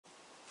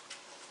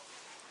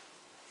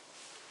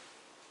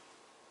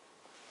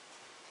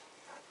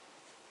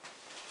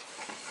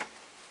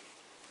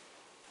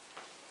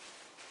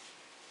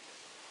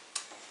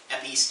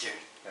Easter.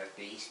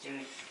 Happy Easter.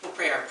 We'll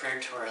pray our prayer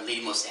to Our Lady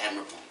Most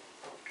Admirable.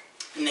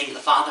 In the name of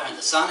the Father, and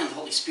the Son, and the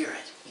Holy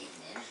Spirit. Amen.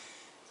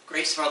 The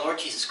grace of our Lord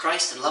Jesus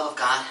Christ, and love of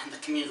God, and the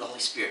communion of the Holy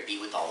Spirit be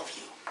with all of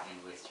you.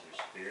 And with your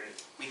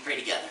spirit. We pray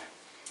together.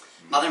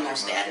 Mother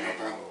most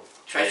admirable,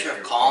 treasure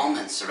of calm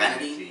and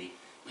serenity,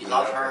 we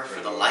love her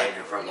for the light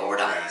of her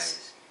lowered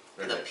eyes,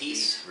 for the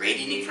peace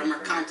radiating from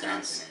her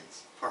countenance,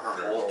 for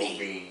her whole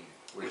being,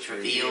 which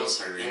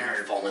reveals her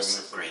inner fullness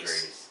of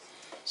grace.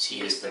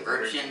 She is the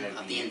Virgin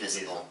of the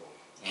invisible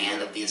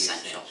and of the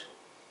essential.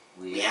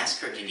 We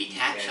ask her to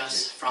detach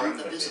us from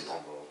the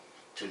visible,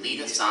 to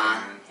lead us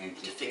on, and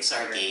to fix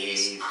our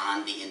gaze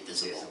on the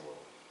invisible,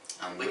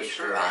 on which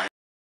her eyes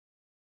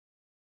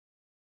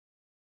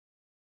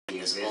the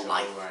invisible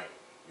life,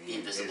 the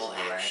invisible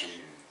action,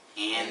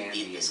 and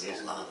the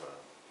invisible love.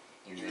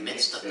 In the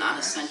midst of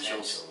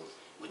non-essentials,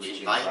 which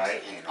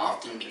invite and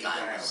often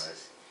beguile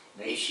us,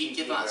 may she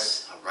give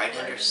us a right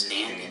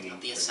understanding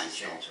of the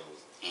essential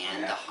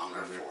and a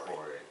hunger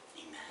for it.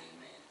 Amen.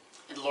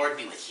 And the Lord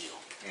be with you.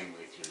 And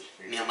with your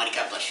spirit. May Almighty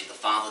God bless you, the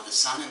Father, the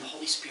Son, and the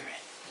Holy Spirit.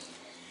 Amen.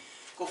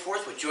 Go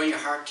forth with joy in your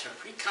heart to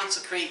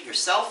reconsecrate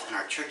yourself and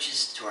our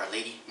churches to Our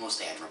Lady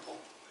Most Admirable.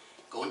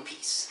 Go in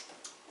peace.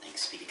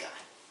 Thanks be to God.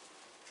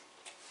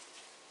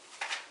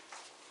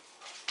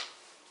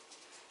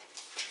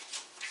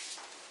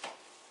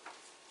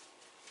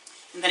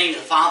 In the name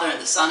of the Father,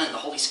 and the Son, and the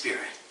Holy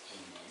Spirit.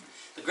 Amen.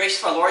 The grace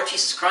of our Lord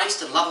Jesus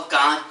Christ, and love of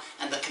God,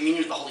 and the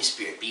communion of the Holy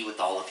Spirit be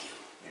with all of you.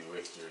 And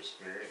with your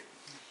spirit.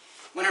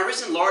 When our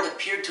risen Lord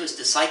appeared to his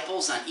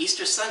disciples on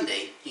Easter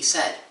Sunday, he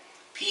said,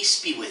 "Peace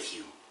be with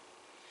you."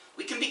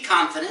 We can be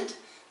confident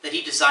that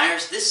he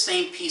desires this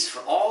same peace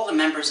for all the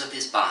members of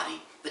his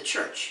body, the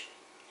church,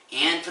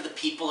 and for the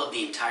people of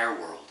the entire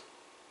world.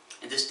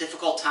 In this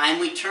difficult time,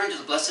 we turn to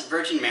the Blessed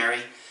Virgin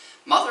Mary,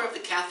 Mother of the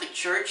Catholic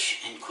Church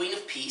and Queen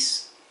of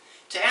Peace,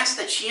 to ask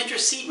that she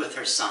intercede with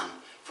her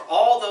Son for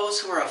all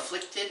those who are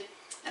afflicted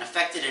and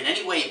affected in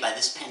any way by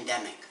this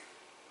pandemic.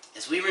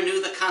 As we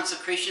renew the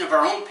consecration of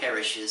our own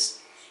parishes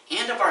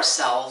and of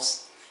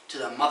ourselves to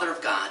the Mother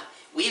of God,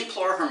 we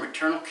implore her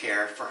maternal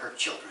care for her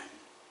children.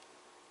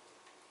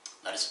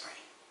 Let us pray.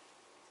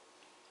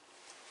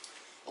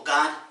 O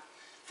God,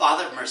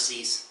 Father of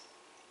mercies,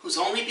 whose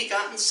only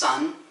begotten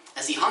Son,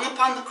 as he hung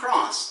upon the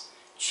cross,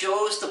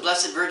 chose the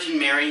Blessed Virgin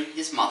Mary,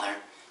 his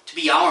mother, to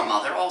be our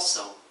mother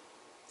also.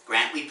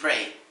 Grant, we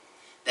pray,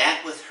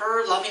 that with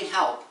her loving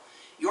help,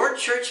 your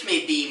church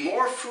may be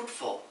more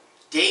fruitful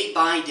day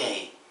by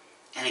day,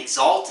 and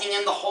exalting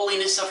in the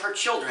holiness of her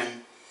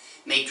children,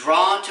 may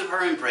draw to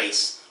her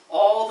embrace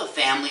all the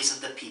families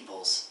of the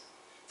peoples.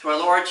 Through our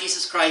Lord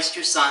Jesus Christ,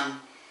 your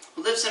Son,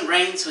 who lives and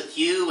reigns with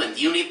you in the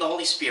unity of the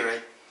Holy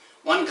Spirit,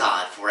 one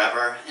God,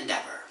 forever and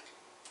ever.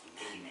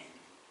 Amen.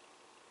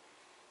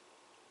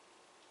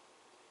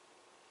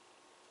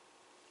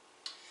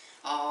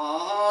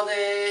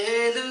 Alleluia,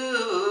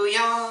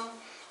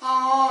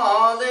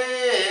 alleluia,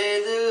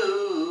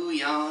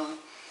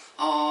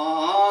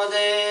 alleluia,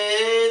 alleluia,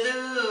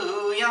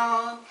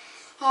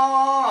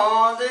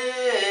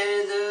 alleluia,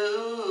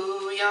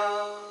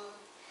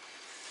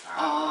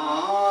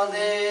 alleluia,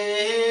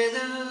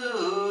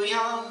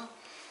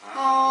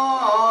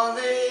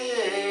 alleluia,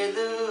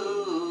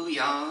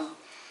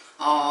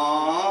 alleluia.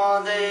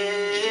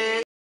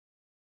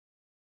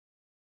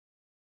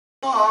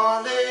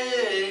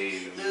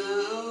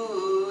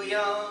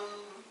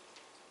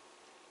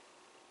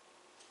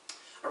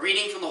 A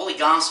reading from the Holy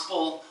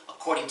Gospel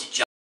according to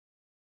John.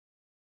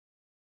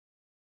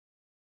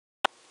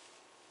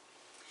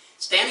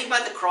 Standing by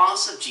the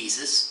cross of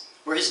Jesus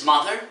were his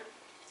mother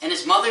and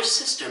his mother's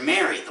sister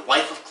Mary, the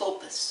wife of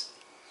Clopas,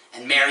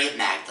 and Mary of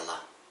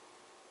Magdala.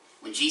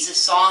 When Jesus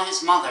saw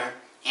his mother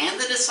and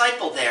the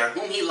disciple there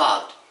whom he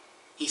loved,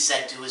 he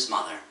said to his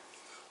mother,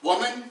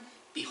 "Woman,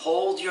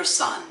 behold your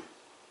son."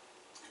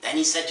 Then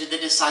he said to the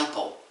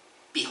disciple,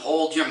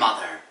 "Behold your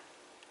mother."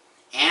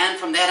 And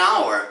from that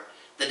hour,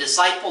 the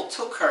disciple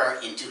took her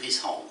into his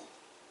home.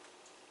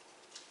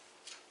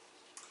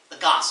 The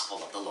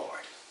Gospel of the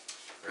Lord.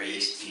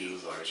 Praise to you,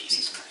 Lord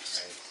Jesus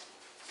Christ.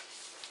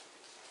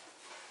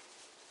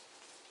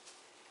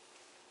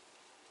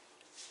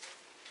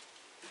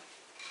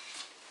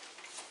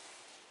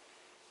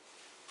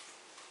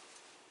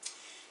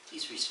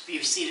 Please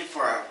be seated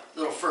for our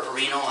little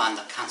fervorino on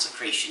the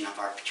consecration of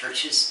our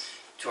churches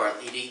to Our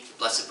Lady, the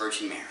Blessed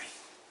Virgin Mary.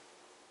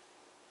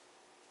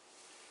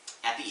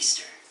 Happy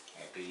Easter.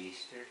 Happy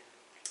Easter.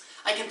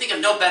 I can think of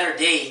no better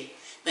day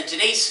than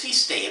today's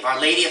feast day of Our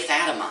Lady of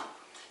Fatima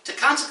to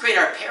consecrate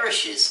our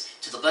parishes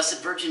to the Blessed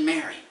Virgin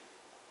Mary.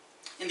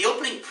 In the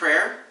opening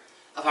prayer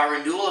of our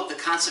Renewal of the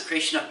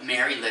Consecration of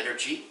Mary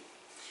liturgy,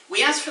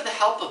 we ask for the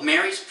help of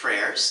Mary's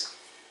prayers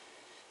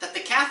that the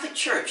Catholic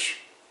Church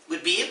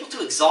would be able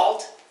to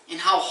exalt in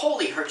how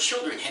holy her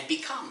children had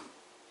become.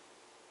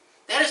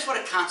 That is what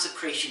a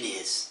consecration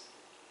is.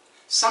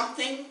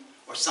 Something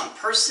or some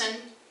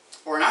person,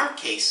 or in our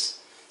case,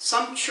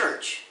 some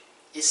church,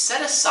 is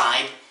set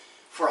aside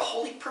for a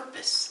holy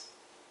purpose.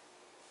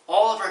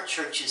 All of our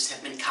churches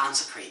have been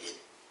consecrated.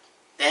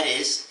 That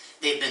is,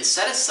 They've been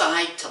set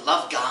aside to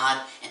love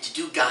God and to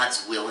do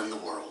God's will in the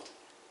world.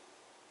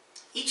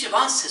 Each of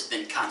us has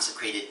been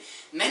consecrated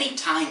many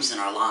times in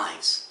our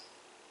lives.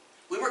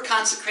 We were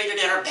consecrated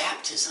at our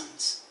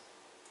baptisms,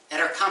 at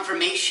our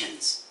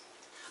confirmations,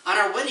 on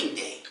our wedding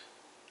day.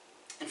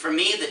 And for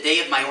me, the day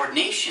of my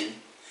ordination,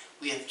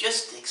 we have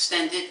just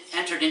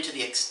entered into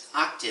the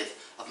octave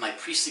of my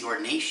priestly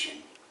ordination.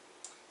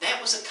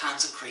 That was a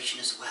consecration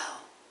as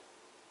well.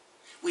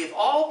 We have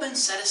all been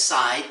set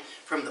aside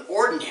from the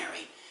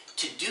ordinary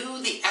to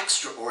do the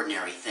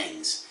extraordinary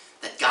things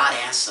that God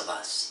asks of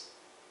us.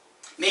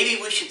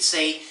 Maybe we should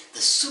say the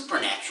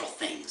supernatural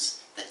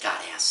things that God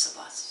asks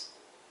of us.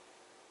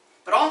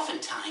 But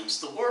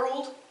oftentimes, the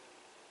world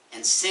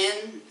and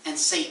sin and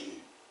Satan,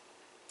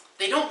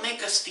 they don't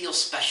make us feel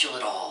special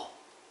at all,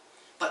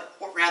 but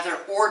rather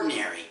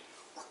ordinary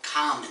or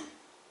common.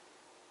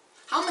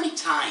 How many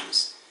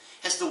times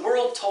has the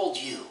world told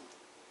you,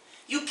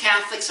 you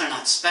Catholics are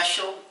not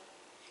special,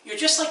 you're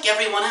just like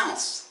everyone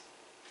else.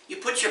 You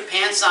put your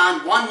pants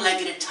on one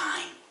leg at a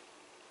time.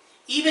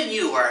 Even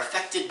you are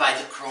affected by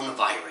the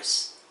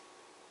coronavirus.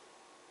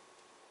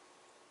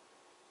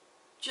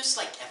 Just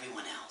like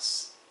everyone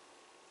else.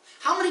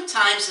 How many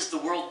times has the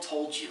world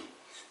told you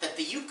that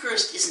the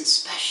Eucharist isn't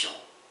special?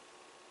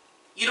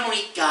 You don't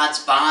eat God's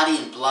body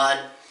and blood,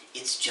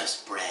 it's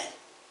just bread.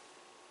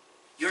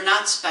 You're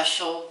not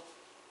special.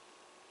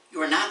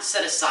 You are not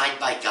set aside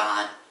by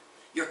God.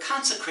 Your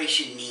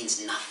consecration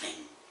means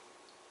nothing.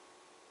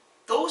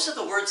 Those are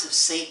the words of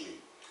Satan,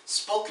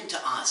 spoken to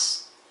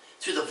us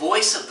through the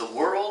voice of the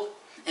world,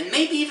 and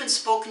maybe even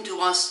spoken to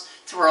us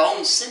through our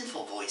own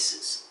sinful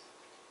voices.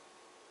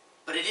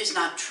 But it is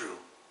not true.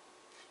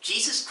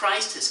 Jesus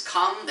Christ has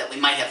come that we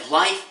might have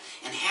life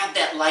and have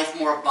that life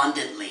more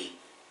abundantly.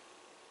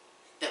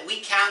 That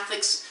we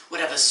Catholics would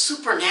have a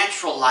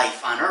supernatural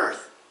life on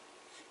earth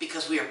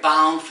because we are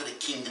bound for the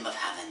kingdom of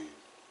heaven.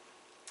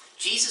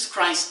 Jesus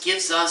Christ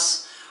gives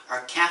us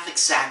our Catholic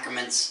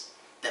sacraments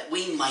that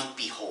we might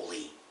be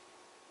holy.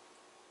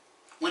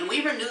 When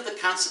we renew the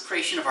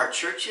consecration of our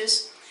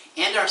churches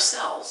and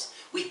ourselves,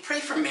 we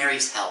pray for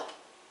Mary's help.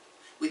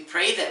 We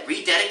pray that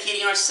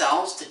rededicating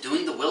ourselves to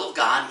doing the will of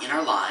God in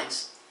our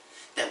lives,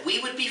 that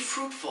we would be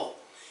fruitful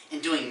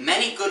in doing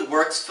many good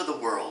works for the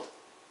world.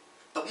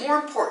 But more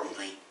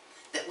importantly,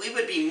 that we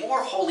would be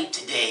more holy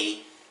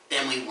today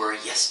than we were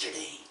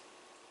yesterday.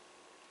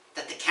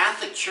 That the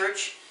Catholic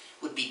Church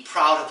would be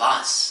proud of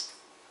us.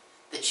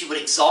 That she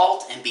would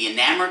exalt and be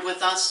enamored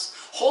with us,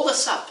 hold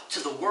us up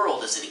to the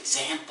world as an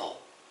example,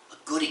 a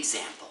good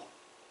example.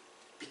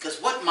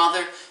 Because what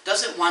mother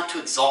doesn't want to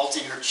exalt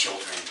in her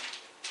children?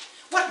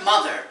 What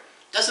mother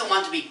doesn't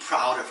want to be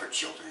proud of her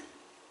children?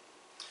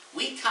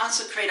 We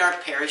consecrate our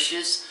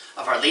parishes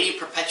of Our Lady of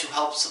Perpetual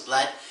Help,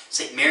 Sublette,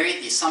 St. Mary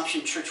at the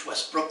Assumption Church,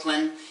 West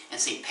Brooklyn, and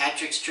St.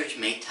 Patrick's Church,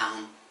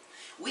 Maytown.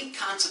 We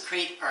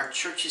consecrate our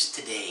churches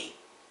today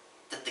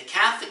that the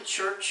Catholic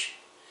Church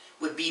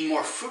would be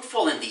more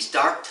fruitful in these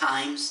dark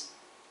times,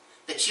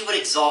 that she would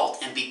exalt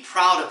and be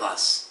proud of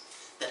us,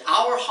 that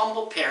our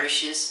humble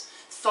parishes,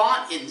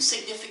 thought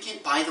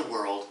insignificant by the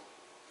world,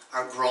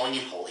 are growing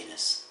in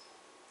holiness.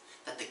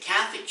 That the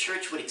Catholic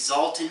Church would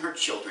exalt in her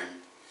children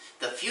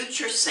the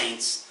future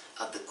saints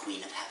of the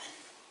Queen of Heaven.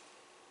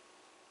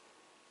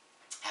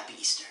 Happy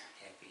Easter.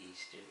 Happy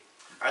Easter.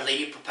 Our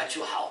Lady of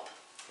Perpetual Help,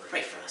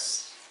 pray for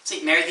us.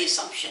 St. Mary the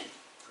Assumption,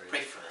 pray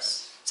for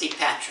us. St.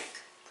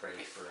 Patrick,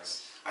 Pray for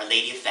us. Our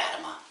Lady of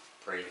Fatima,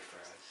 Pray for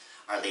us.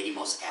 Our Lady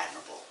Most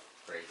Admirable,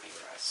 Pray pray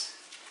for for us. us.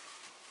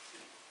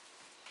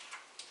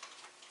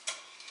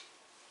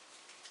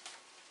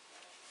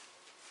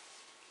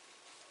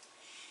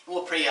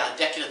 We'll pray a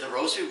decade of the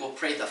Rosary. We'll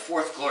pray the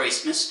fourth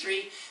glorious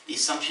mystery, the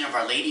Assumption of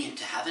Our Lady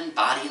into heaven,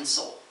 body and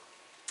soul.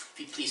 If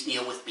you please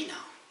kneel with me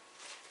now.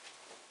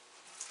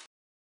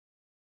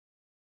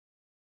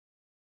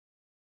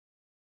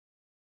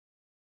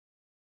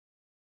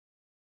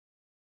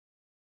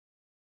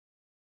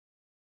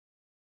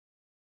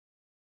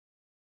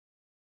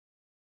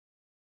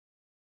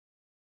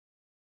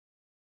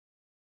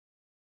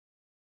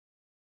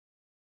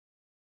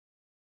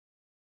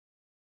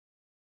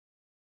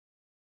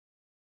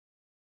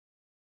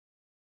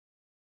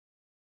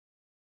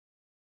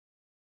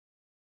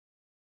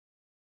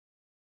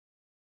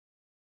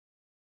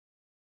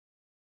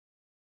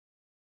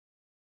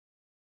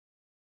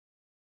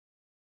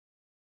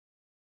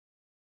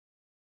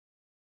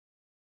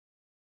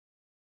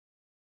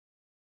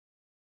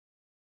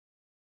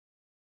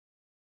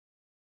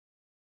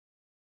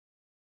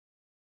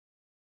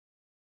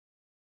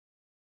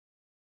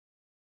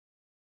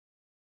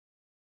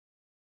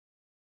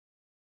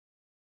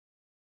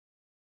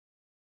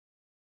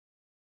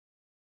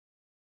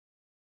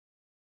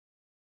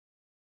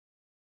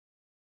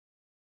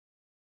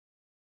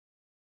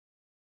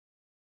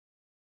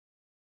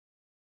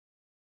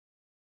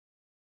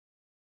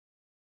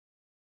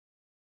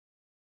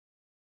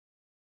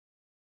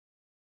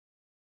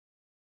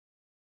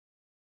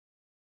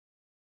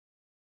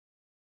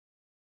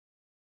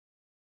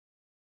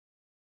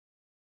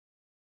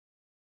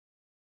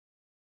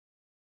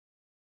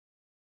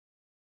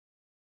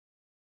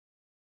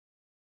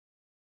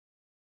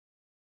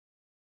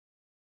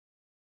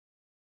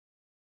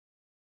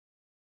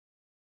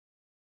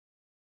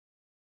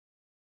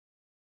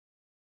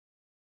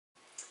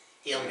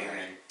 Hail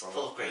Mary,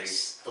 full of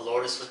grace, the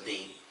Lord is with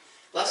thee.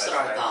 Blessed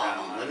art thou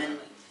among women,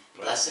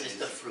 blessed is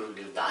the fruit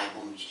of thy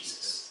womb,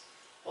 Jesus.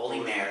 Holy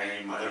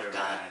Mary, Mother of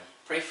God,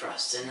 pray for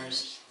us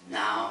sinners,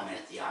 now and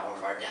at the hour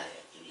of our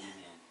death. Amen.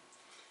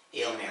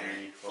 Hail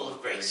Mary, full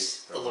of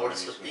grace, the Lord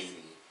is with thee.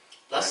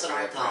 Blessed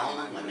art thou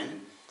among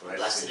women,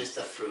 blessed is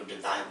the fruit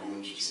of thy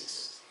womb,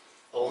 Jesus.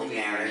 Holy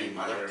Mary,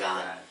 Mother of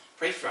God,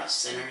 pray for us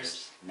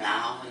sinners,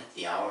 now and at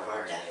the hour of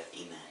our death.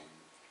 Amen.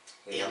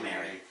 Hail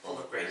Mary, full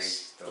of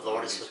grace, the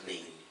Lord is with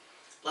thee.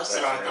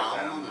 Blessed art thou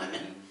among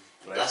women,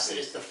 and blessed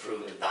is the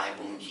fruit of thy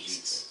womb,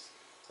 Jesus.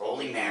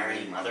 Holy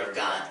Mary, Mother of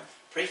God,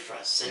 pray for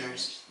us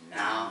sinners,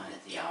 now and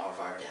at the hour of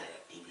our death.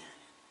 Amen.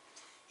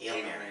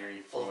 Hail Mary,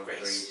 full of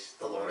grace,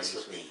 the Lord is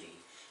with thee.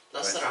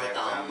 Blessed art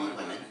thou among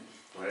women,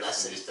 and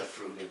blessed is the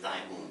fruit of thy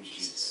womb,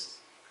 Jesus.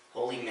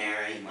 Holy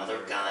Mary, Mother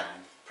of God,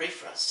 pray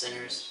for us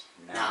sinners,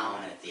 now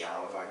and at the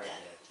hour of our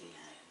death.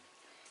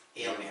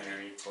 Hail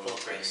Mary, full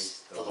of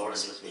grace, the Lord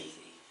is with thee.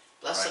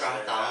 Blessed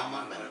art thou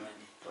among women,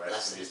 and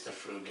blessed is the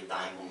fruit of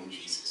thy womb,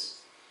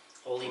 Jesus.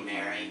 Holy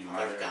Mary,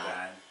 Mother of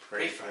God,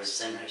 pray for us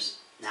sinners,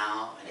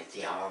 now and at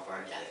the hour of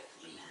our death.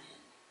 Amen.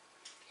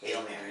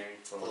 Hail Mary,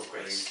 full of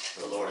grace,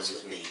 the Lord is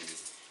with thee.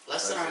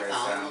 Blessed art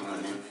thou among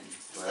women, and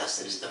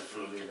blessed is the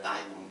fruit of thy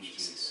womb,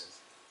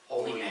 Jesus.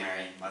 Holy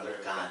Mary, Mother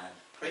of God,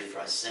 pray for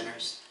us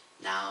sinners,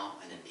 now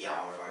and at the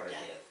hour of our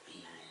death.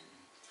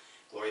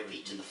 Glory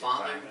be to the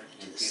Father, and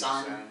to the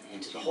Son,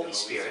 and to the Holy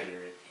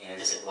Spirit,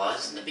 as it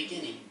was in the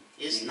beginning,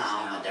 is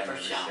now, and ever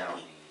shall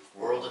be,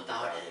 world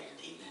without end.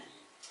 Amen.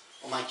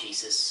 O my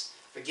Jesus,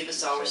 forgive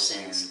us our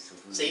sins,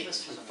 save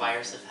us from the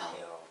fires of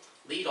hell.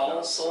 Lead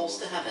all souls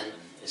to heaven,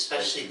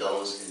 especially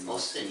those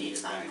most in need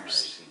of thy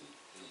mercy.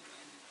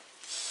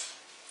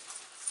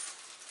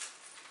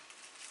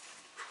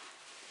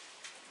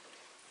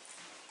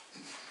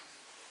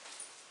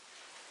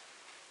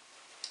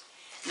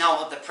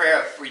 Now of the prayer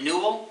of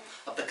renewal,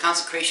 of the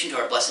consecration to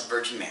our Blessed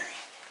Virgin Mary.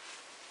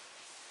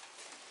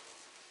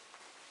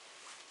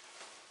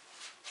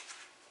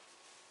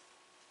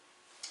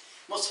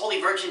 Most Holy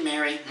Virgin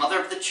Mary, Mother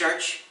of the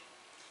Church,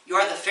 you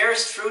are the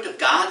fairest fruit of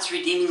God's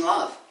redeeming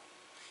love.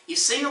 You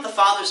sing of the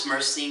Father's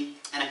mercy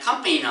and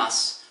accompany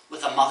us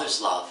with a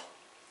mother's love.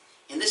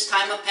 In this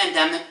time of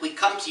pandemic, we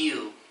come to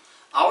you,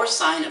 our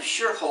sign of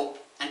sure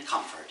hope and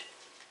comfort.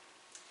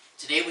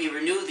 Today we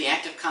renew the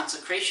act of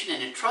consecration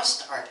and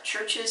entrust our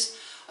churches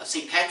of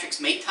St.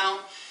 Patrick's Maytown,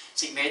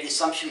 St. Mary the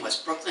Assumption,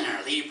 West Brooklyn, and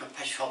Our Lady of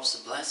Perpetual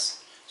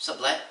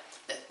Sublette,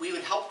 that we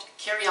would help to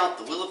carry out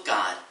the will of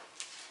God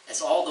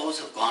as all those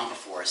who have gone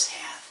before us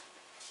have.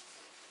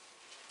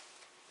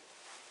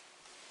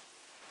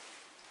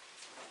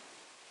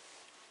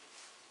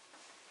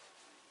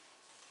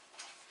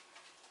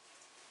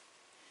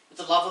 With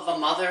the love of a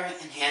mother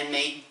and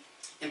handmaid,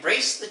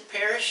 embrace the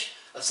parish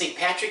of St.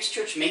 Patrick's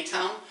Church,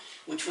 Maytown,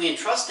 which we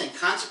entrust and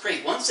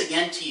consecrate once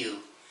again to you,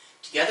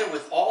 together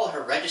with all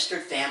her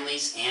registered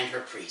families and her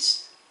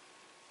priests.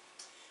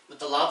 With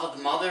the love of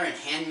the mother and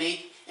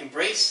handmaid,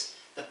 embrace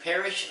the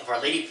parish of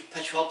Our Lady of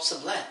Perpetual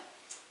Sublette,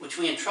 which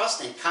we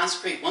entrust and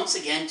consecrate once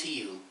again to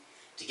you,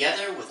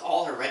 together with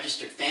all her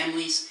registered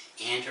families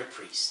and her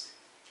priests.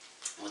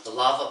 And with the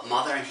love of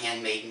mother and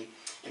handmaiden,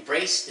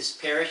 embrace this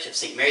parish of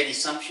St. Mary the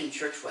Assumption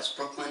Church, West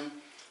Brooklyn,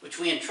 which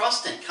we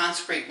entrust and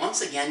consecrate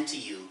once again to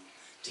you,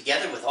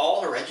 together with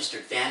all her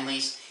registered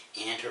families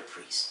and her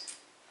priests.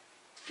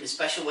 In a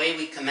special way,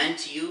 we commend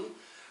to you,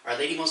 Our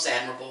Lady Most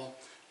Admirable,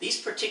 these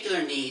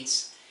particular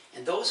needs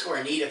and those who are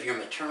in need of your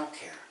maternal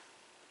care.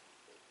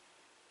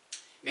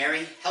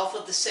 Mary, health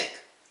of the sick,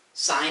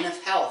 sign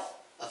of health,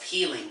 of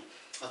healing,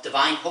 of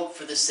divine hope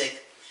for the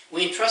sick,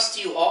 we entrust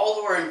to you all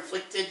who are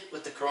afflicted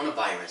with the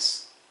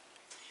coronavirus.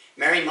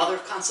 Mary, Mother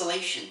of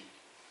Consolation,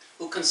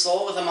 who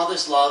console with a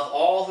mother's love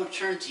all who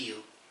turn to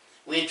you,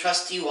 we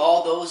entrust to you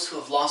all those who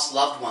have lost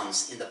loved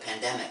ones in the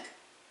pandemic.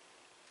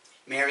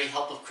 Mary,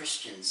 help of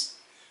Christians,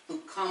 who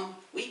come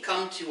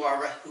to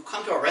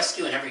our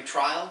rescue in every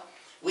trial,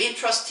 we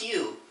entrust to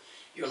you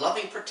your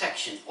loving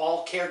protection,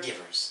 all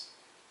caregivers.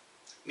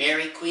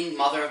 Mary, Queen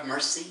Mother of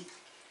Mercy,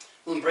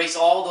 who embrace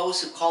all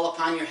those who call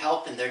upon your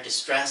help in their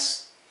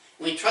distress,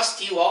 we entrust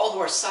to you all who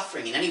are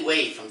suffering in any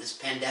way from this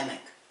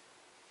pandemic.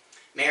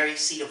 Mary,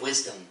 Seat of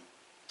Wisdom,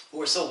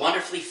 who are so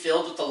wonderfully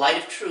filled with the light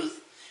of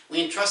truth,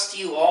 we entrust to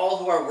you all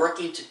who are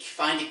working to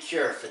find a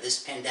cure for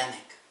this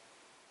pandemic.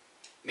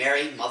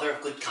 Mary, Mother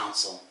of Good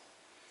Counsel,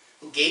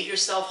 who gave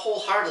yourself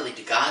wholeheartedly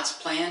to God's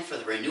plan for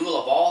the renewal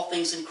of all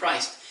things in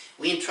Christ,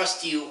 we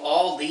entrust to you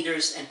all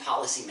leaders and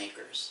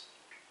policymakers.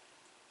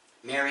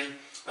 Mary,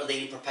 Our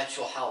Lady of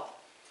Perpetual Help,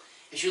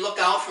 as you look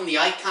out from the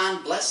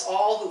icon, bless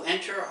all who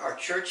enter our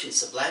church in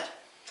Sublette.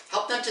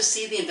 Help them to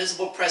see the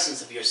invisible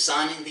presence of your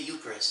Son in the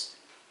Eucharist.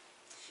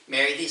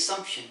 Mary the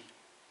Assumption,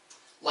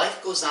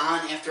 life goes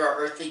on after our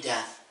earthly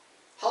death.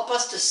 Help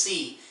us to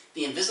see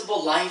the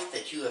invisible life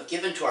that you have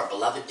given to our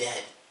beloved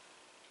dead.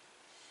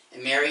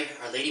 And Mary,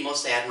 Our Lady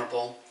Most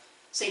Admirable,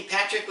 St.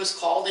 Patrick was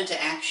called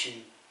into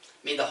action.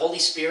 May the Holy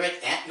Spirit,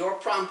 at your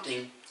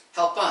prompting,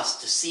 help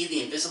us to see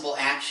the invisible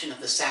action of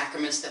the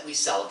sacraments that we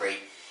celebrate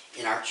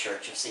in our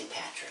Church of St.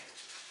 Patrick.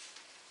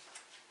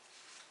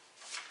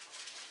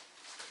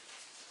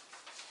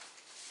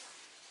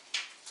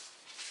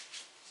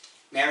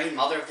 Mary,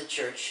 Mother of the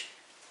Church,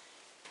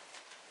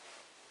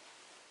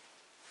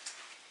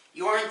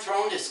 you are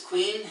enthroned as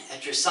Queen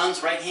at your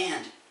Son's right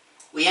hand.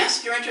 We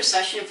ask your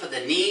intercession for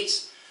the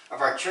needs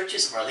of our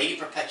churches of Our Lady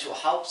Perpetual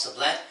Help,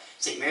 Sublette,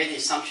 St. Mary the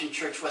Assumption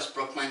Church, West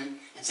Brooklyn,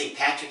 and St.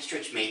 Patrick's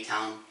Church,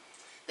 Maytown,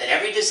 that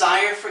every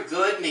desire for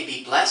good may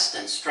be blessed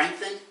and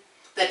strengthened,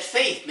 that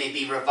faith may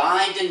be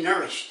revived and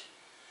nourished,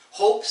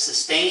 hope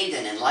sustained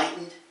and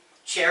enlightened,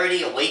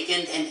 charity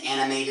awakened and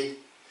animated.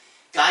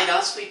 Guide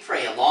us, we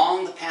pray,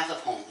 along the path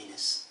of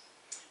holiness.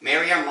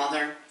 Mary, our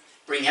Mother,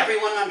 bring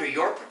everyone under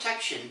your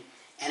protection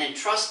and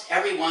entrust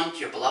everyone to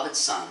your beloved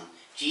Son,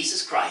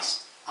 Jesus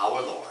Christ,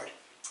 our Lord.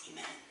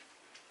 Amen.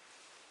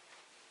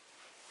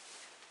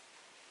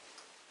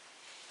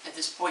 At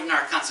this point in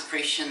our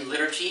consecration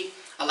liturgy,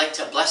 I'd like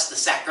to bless the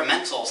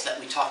sacramentals that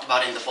we talked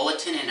about in the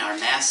bulletin in our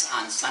Mass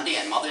on Sunday,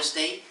 on Mother's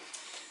Day.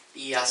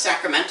 The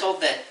sacramental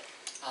that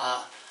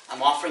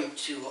I'm offering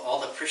to all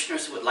the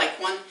parishioners who would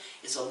like one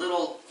is a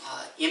little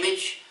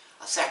image,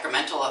 a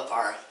sacramental of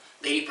Our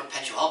Lady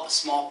Perpetual Help, a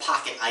small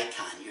pocket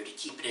icon. You're to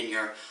keep it in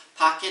your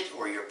pocket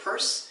or your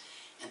purse,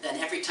 and then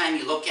every time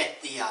you look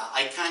at the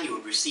icon, you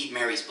would receive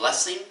Mary's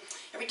blessing.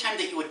 Every time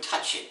that you would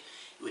touch it,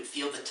 you would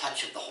feel the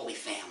touch of the Holy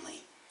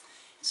Family.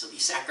 And so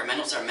these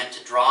sacramentals are meant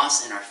to draw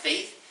us in our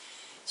faith,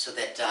 so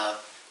that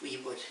we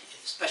would,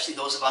 especially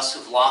those of us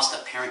who've lost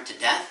a parent to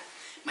death,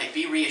 might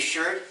be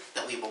reassured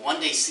that we will one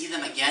day see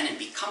them again and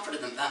be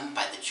comforted in them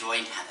by the joy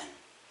in heaven.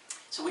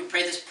 So we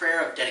pray this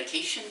prayer of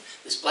dedication,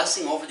 this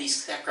blessing over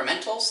these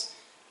sacramentals.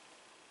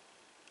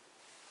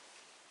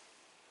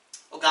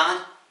 O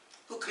God,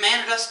 who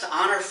commanded us to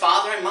honor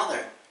father and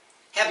mother,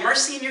 have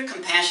mercy in your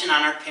compassion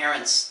on our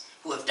parents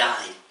who have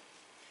died.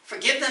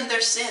 Forgive them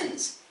their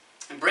sins,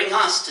 and bring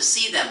us to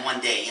see them one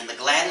day in the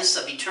gladness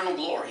of eternal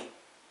glory.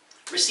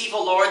 Receive,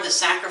 O Lord, the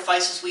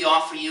sacrifices we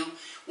offer you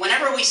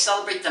whenever we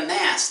celebrate the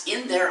Mass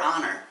in their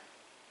honor.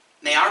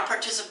 May our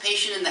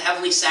participation in the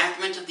heavenly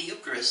sacrament of the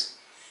Eucharist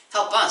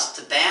help us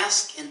to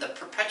bask in the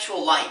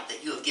perpetual light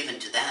that you have given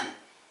to them.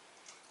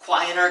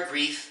 Quiet our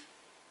grief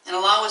and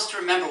allow us to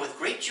remember with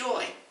great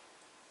joy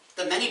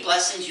the many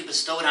blessings you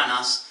bestowed on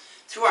us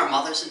through our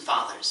mothers and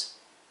fathers.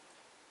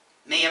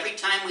 May every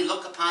time we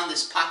look upon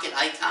this pocket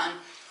icon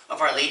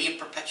of Our Lady of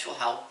Perpetual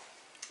Help,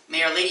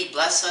 may Our Lady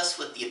bless us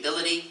with the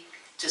ability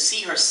to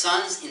see her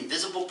Son's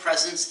invisible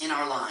presence in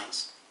our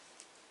lives.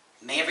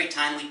 May every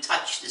time we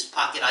touch this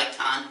pocket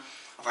icon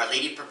of Our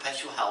Lady of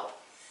Perpetual Help,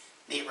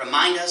 may it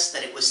remind us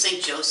that it was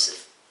St.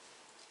 Joseph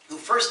who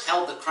first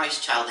held the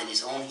Christ child in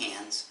his own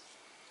hands.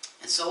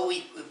 And so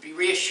we would be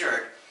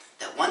reassured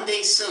that one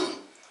day soon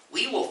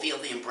we will feel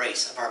the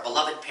embrace of our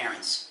beloved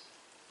parents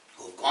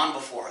who have gone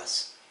before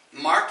us,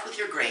 marked with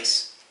your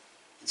grace,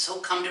 and so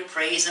come to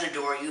praise and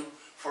adore you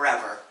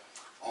forever.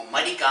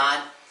 Almighty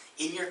God,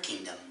 in your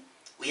kingdom,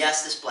 we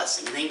ask this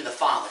blessing in the name of the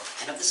Father,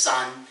 and of the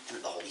Son, and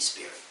of the Holy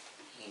Spirit.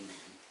 Amen.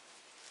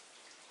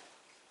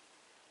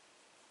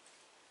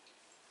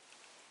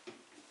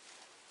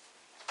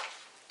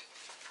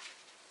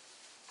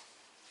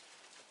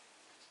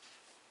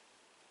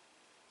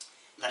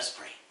 Let us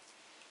pray.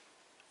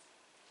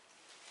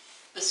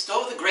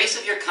 Bestow the grace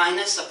of your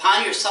kindness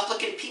upon your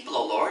supplicant people,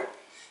 O Lord,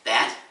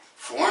 that,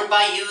 formed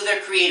by you,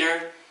 their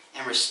Creator,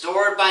 and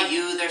restored by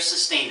you, their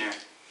Sustainer,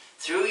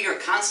 through your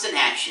constant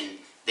action,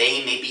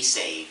 they may be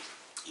saved.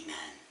 Amen.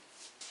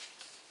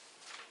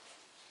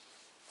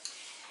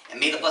 And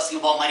may the blessing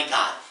of Almighty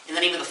God, in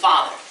the name of the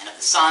Father, and of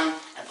the Son,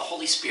 and of the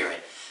Holy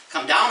Spirit,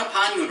 come down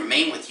upon you and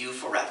remain with you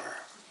forever.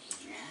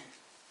 Amen.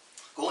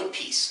 Go in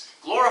peace,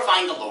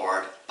 glorifying the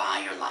Lord by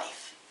your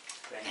life.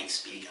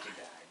 Thanks be to God.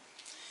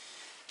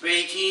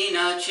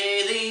 Regina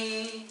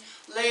Caeli,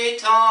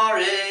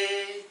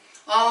 laetare,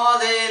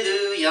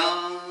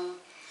 alleluia,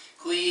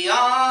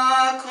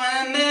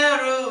 quiaque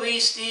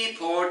meruisti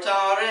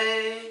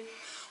portare,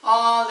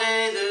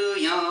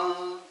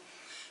 alleluia,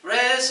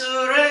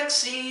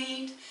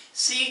 resurrexit,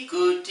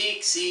 sicut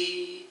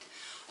dixit,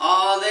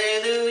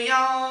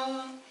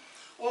 alleluia,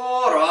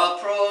 ora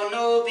pro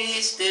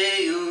nobis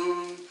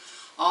Deum,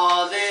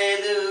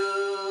 alleluia.